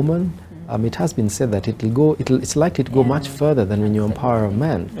a woman, it has been said that it's likely to go much further than when you empower a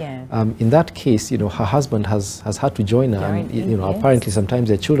man. In that case, you know, her husband has had to join her, and, you know, apparently sometimes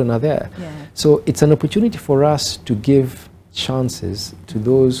their children are there. So it's an opportunity for us to give chances to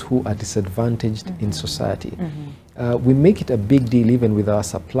those who are disadvantaged in society. We make it a big deal even with our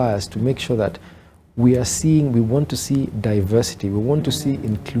suppliers to make sure that we want to see diversity, we want to see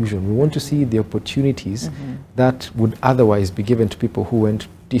inclusion, we want to see the opportunities that would otherwise be given to people who went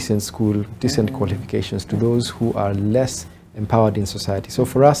decent school, decent qualifications, to those who are less empowered in society. So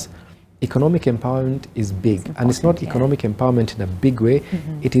for us, economic empowerment is big, and it's not economic empowerment in a big way,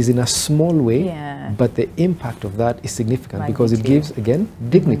 it is in a small way, but the impact of that is significant because it gives, again,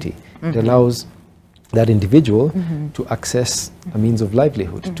 dignity. It allows that individual to access a means of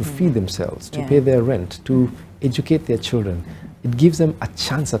livelihood, to feed themselves, to pay their rent, to educate their children. It gives them a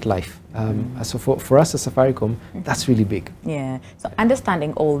chance at life. So for us as Safaricom, that's really big. So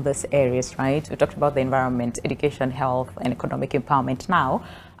understanding all these areas, right? We talked about the environment, education, health, and economic empowerment now.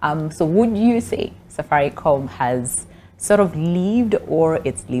 So would you say Safaricom has sort of lived or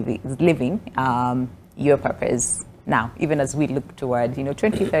it's living your purpose now, even as we look toward, you know,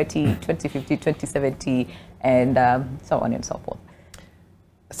 2030, 2050, 2070, and so on and so forth?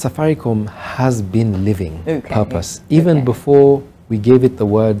 Safaricom has been living purpose. Even before we gave it the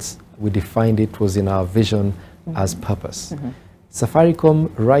words, we defined it was in our vision as purpose.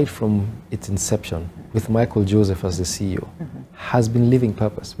 Safaricom, right from its inception, with Michael Joseph as the CEO, has been living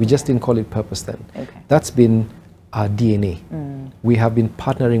purpose. We just didn't call it purpose then. That's been our DNA. We have been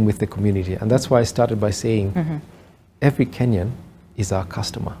partnering with the community, and that's why I started by saying every Kenyan is our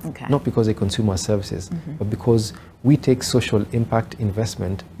customer, not because they consume our services, but because we take social impact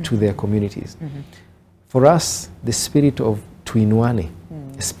investment to their communities. For us, the spirit of tuinuane,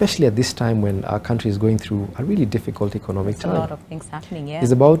 especially at this time when our country is going through a really difficult economic time, a lot of things happening,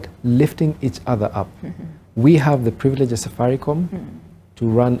 is about lifting each other up. We have the privilege as Safaricom to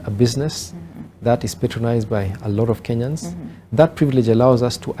run a business that is patronized by a lot of Kenyans. That privilege allows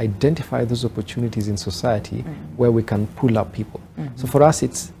us to identify those opportunities in society where we can pull up people. So for us,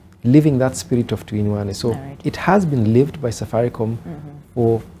 it's living that spirit of Tuinuane. So it has been lived by Safaricom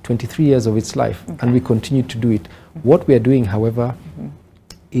for 23 years of its life, and we continue to do it. What we are doing, however,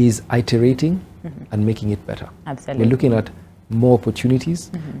 is iterating and making it better. Absolutely. We're looking at more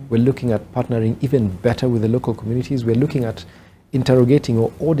opportunities. We're looking at partnering even better with the local communities. We're looking at interrogating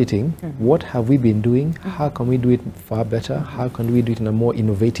or auditing what have we been doing, how can we do it far better, how can we do it in a more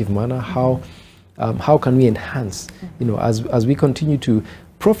innovative manner, how can we enhance, you know, as we continue to,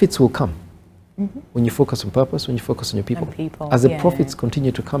 profits will come when you focus on purpose, when you focus on your people. As the profits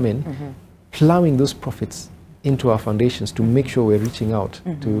continue to come in, plowing those profits into our foundations to make sure we're reaching out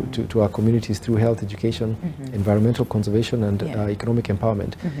to our communities through health, education, environmental conservation, and economic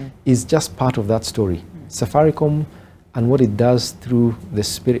empowerment is just part of that story. Safaricom and what it does through its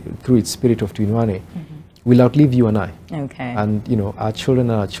spirit of Tuinuane will outlive you and I. And you know, our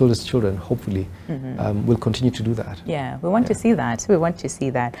children and our children's children, hopefully, will continue to do that. Yeah, we want to see that. We want to see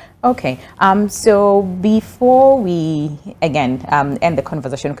that. Okay. So before we again end the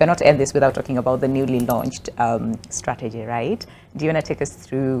conversation, we cannot end this without talking about the newly launched strategy, right? Do you want to take us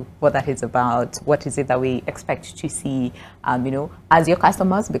through what that is about? What is it that we expect to see, you know, as your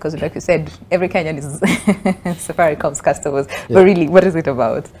customers? Because like you said, every Kenyan is Safaricom's customers. But really, what is it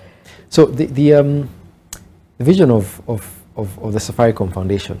about? So the vision of the Safaricom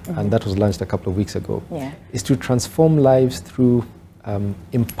Foundation, and that was launched a couple of weeks ago, is to transform lives through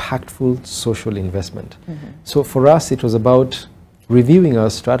impactful social investment. So for us, it was about reviewing our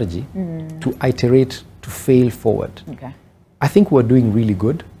strategy to iterate, to fail forward. I think we're doing really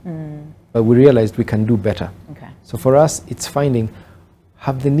good, but we realized we can do better. So for us, it's finding,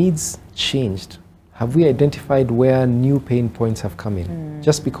 have the needs changed? Have we identified where new pain points have come in?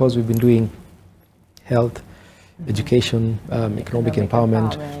 Just because we've been doing health, education, economic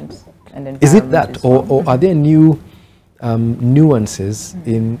empowerment. Is it that, or are there new nuances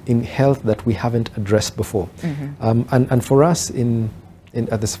in health that we haven't addressed before? And for us, at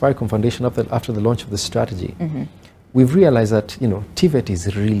the Safaricom Foundation, after the launch of the strategy, we've realized that, you know, TVET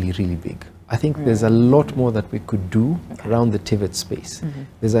is really, really big. I think there's a lot more that we could do around the TVET space.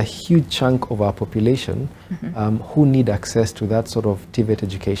 There's a huge chunk of our population who need access to that sort of TVET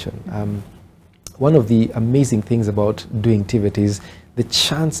education. One of the amazing things about doing TVET is the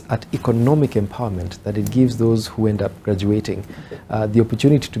chance at economic empowerment that it gives those who end up graduating. The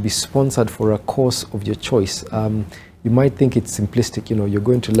opportunity to be sponsored for a course of your choice. You might think it's simplistic, you know, you're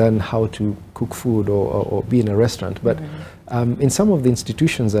going to learn how to cook food or be in a restaurant. But in some of the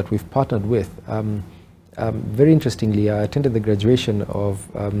institutions that we've partnered with, very interestingly, I attended the graduation of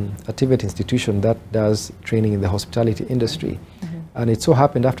a TVET institution that does training in the hospitality industry. And it so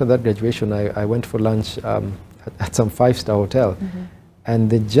happened after that graduation, I went for lunch at some five-star hotel.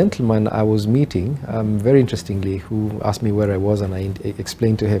 And the gentleman I was meeting, very interestingly, who asked me where I was, and I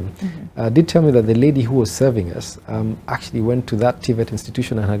explained to him, did tell me that the lady who was serving us actually went to that TVET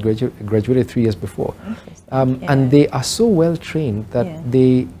institution and had graduated 3 years before. And they are so well trained that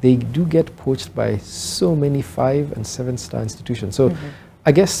they do get poached by so many 5- and 7-star institutions. So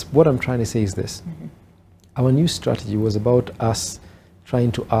I guess what I'm trying to say is this. Our new strategy was about us trying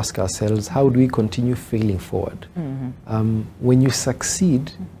to ask ourselves, how do we continue failing forward? When you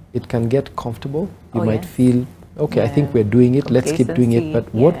succeed, it can get comfortable. You might feel, okay, I think we're doing it, let's keep doing it.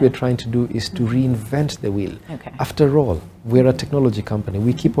 But what we're trying to do is to reinvent the wheel. After all, we're a technology company.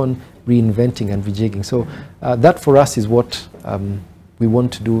 We keep on reinventing and rejigging. So that for us is what we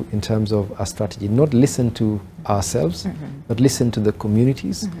want to do in terms of our strategy. Not listen to ourselves, but listen to the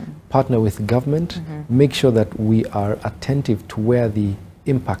communities, partner with government, make sure that we are attentive to where the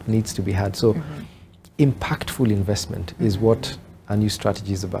impact needs to be had. So impactful investment is what our new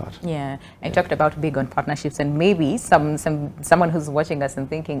strategy is about. I talked about big on partnerships, and maybe someone who's watching us and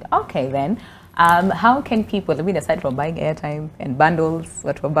thinking, okay then, how can people, I mean, aside from buying airtime and bundles,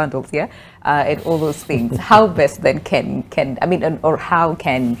 what were bundles, and all those things, how best then can I mean, or how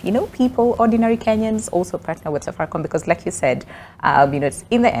can, you know, people, ordinary Kenyans, also partner with Safaricom? Because like you said, you know, it's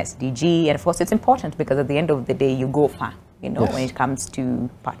in the SDG, and of course it's important because at the end of the day, you go far, you know, when it comes to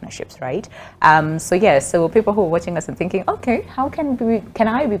partnerships, right? So people who are watching us and thinking, okay, how can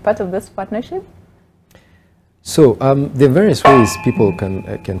I be part of this partnership? So there are various ways people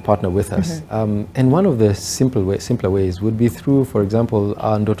can partner with us, and one of the simpler ways would be through, for example,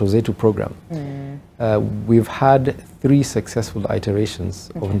 our Ndoto Zetu program. We've had 3 successful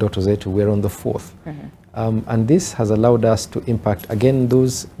iterations of Ndoto Zetu. We're on the 4th, and this has allowed us to impact again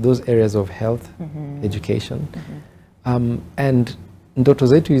those areas of health, education, and Ndoto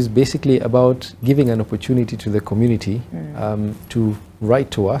Zetu is basically about giving an opportunity to the community to write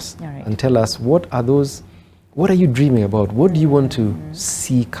to us and tell us what are those what are you dreaming about? What do you want to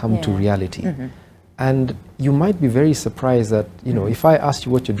see come to reality? And you might be very surprised that, you know, if I asked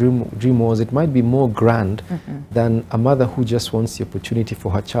you what your dream was, it might be more grand than a mother who just wants the opportunity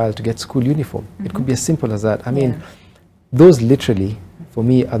for her child to get school uniform. It could be as simple as that. I mean, those literally, for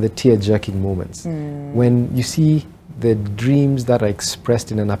me, are the tear-jerking moments. When you see the dreams that are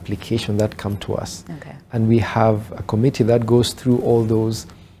expressed in an application that come to us. And we have a committee that goes through all those,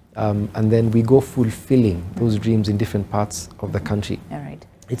 and then we go fulfilling those dreams in different parts of the country.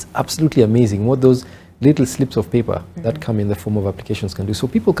 It's absolutely amazing what those little slips of paper that come in the form of applications can do. So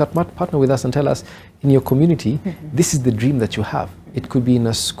people can partner with us and tell us, in your community, this is the dream that you have. It could be in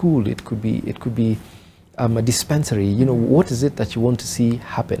a school, it could be a dispensary. You know, what is it that you want to see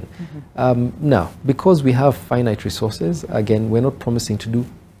happen? Now, because we have finite resources, again, we're not promising to do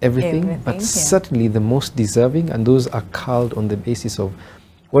everything, but certainly the most deserving, and those are culled on the basis of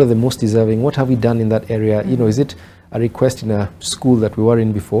what are the most deserving, what have we done in that area, you know, is it a request in a school that we were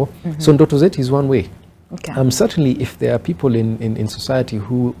in before? So Ndoto Zetu is one way. Certainly if there are people in society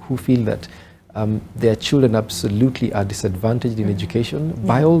who feel that their children absolutely are disadvantaged in education,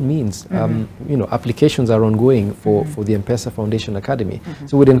 by all means, you know, applications are ongoing for the M-Pesa Foundation Academy.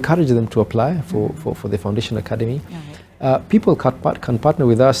 So we'd encourage them to apply for the Foundation Academy. People can partner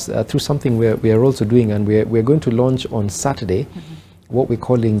with us through something we are also doing, and we're going to launch on Saturday what we're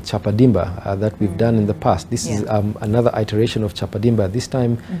calling Chapadimba that we've done in the past. This is another iteration of Chapadimba. This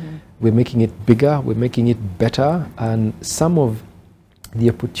time we're making it bigger, we're making it better, and some of the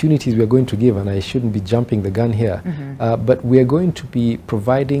opportunities we're going to give, and I shouldn't be jumping the gun here, but we're going to be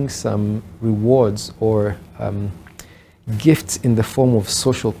providing some rewards or gifts in the form of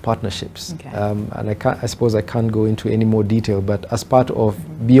social partnerships. And I suppose I can't go into any more detail, but as part of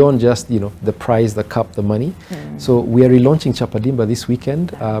beyond just, you know, the prize, the cup, the money. So we are relaunching Chapadimba this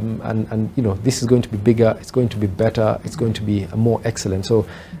weekend, and you know, this is going to be bigger, it's going to be better, it's going to be more excellent. So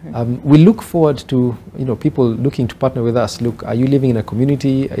we look forward to, you know, people looking to partner with us. Look, are you living in a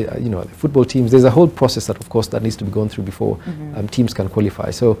community? You know, football teams, there's a whole process that, of course, that needs to be gone through before teams can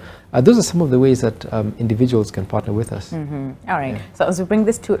qualify. So those are some of the ways that individuals can partner with us. All right. So as we bring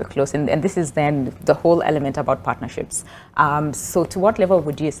this to a close, and this is then the whole element about partnerships. So to what level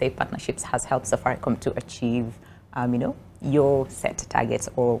would you say partnerships has helped Safaricom to achieve, you know, your set targets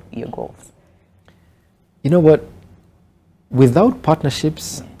or your goals? You know what? Without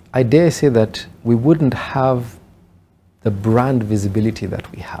partnerships, I dare say that we wouldn't have the brand visibility that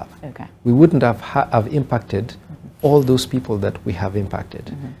we have. We wouldn't have impacted all those people that we have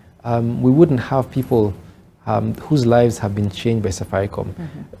impacted. We wouldn't have people whose lives have been changed by Safaricom.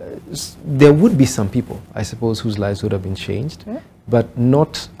 There would be some people, I suppose, whose lives would have been changed, but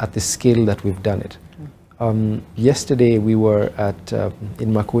not at the scale that we've done it. Yesterday we were at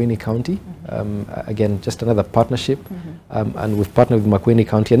in Makueni County, again, just another partnership, and we've partnered with Makueni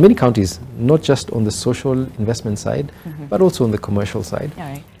County and many counties, not just on the social investment side, but also on the commercial side.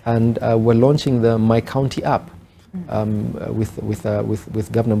 And we're launching the My County app with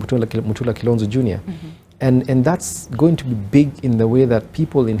Governor Mutula Kilonzo Jr. And that's going to be big in the way that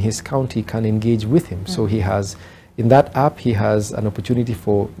people in his county can engage with him. So he has, in that app, he has an opportunity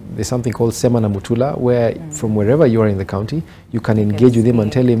for, there's something called Semana Mutula, where from wherever you are in the county, you can engage with him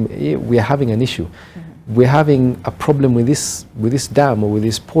and tell him, hey, we are having an issue. We're having a problem with this dam or with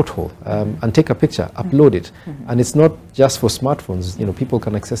this porthole, and take a picture, upload it. And it's not just for smartphones, you know, people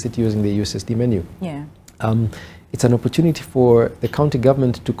can access it using the USSD menu. It's an opportunity for the county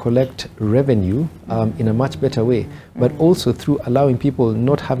government to collect revenue in a much better way, but also through allowing people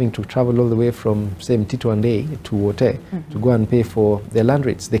not having to travel all the way from, say, Mtito Ande to Wote to go and pay for their land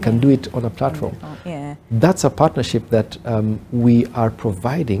rates. They can do it on a platform. That's a partnership that we are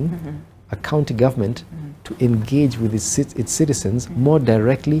providing a county government to engage with its citizens more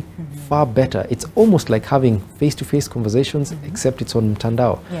directly, far better. It's almost like having face-to-face conversations, except it's on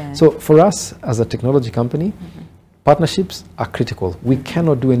Mtandao. So for us as a technology company, partnerships are critical. We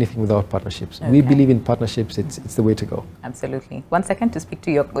cannot do anything without partnerships. We believe in partnerships. It's the way to go. Absolutely. 1 second to speak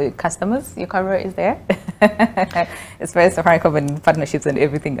to your customers. Your camera is there. As far as Safaricom and partnerships and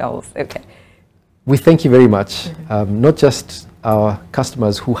everything else. We thank you very much. Not just our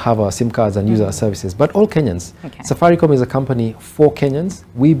customers who have our SIM cards and use our services, but all Kenyans. Safaricom is a company for Kenyans.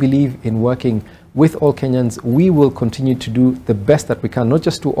 We believe in working with all Kenyans. We will continue to do the best that we can, not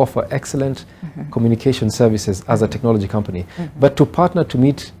just to offer excellent communication services as a technology company, but to partner to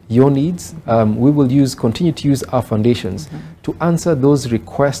meet your needs. We will continue to use our foundations to answer those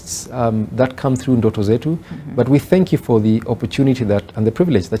requests that come through Ndoto Zetu. But we thank you for the opportunity and the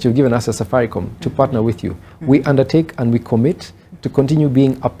privilege that you've given us as Safaricom to partner with you. We undertake and we commit to continue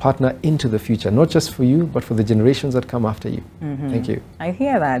being a partner into the future, not just for you, but for the generations that come after you. Thank you. I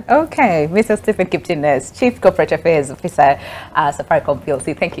hear that. Okay, Mr. Stephen Kiptines, Chief Corporate Affairs Officer at Safaricom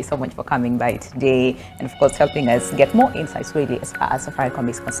PLC, thank you so much for coming by today and, of course, helping us get more insights really as far as Safaricom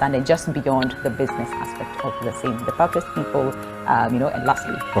is concerned and just beyond the business aspect of the same, the purpose, people, and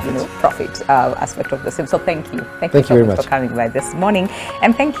lastly, profit aspect of the same. So thank you. Thank you so much for coming by this morning.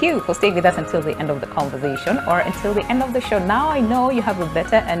 And thank you for staying with us until the end of the conversation or until the end of the show. Now I know you have a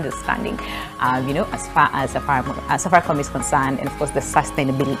better understanding, as far as Safaricom is concerned, and of course the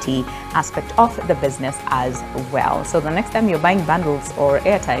sustainability aspect of the business as well. So the next time you're buying bundles or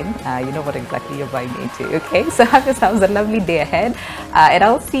airtime, you know what exactly you're buying into. Okay, so have yourselves a lovely day ahead, and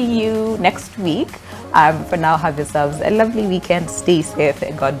I'll see you next week. For now, have yourselves a lovely weekend. Stay safe.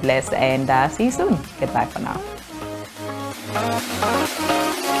 God bless, and see you soon. Goodbye for now.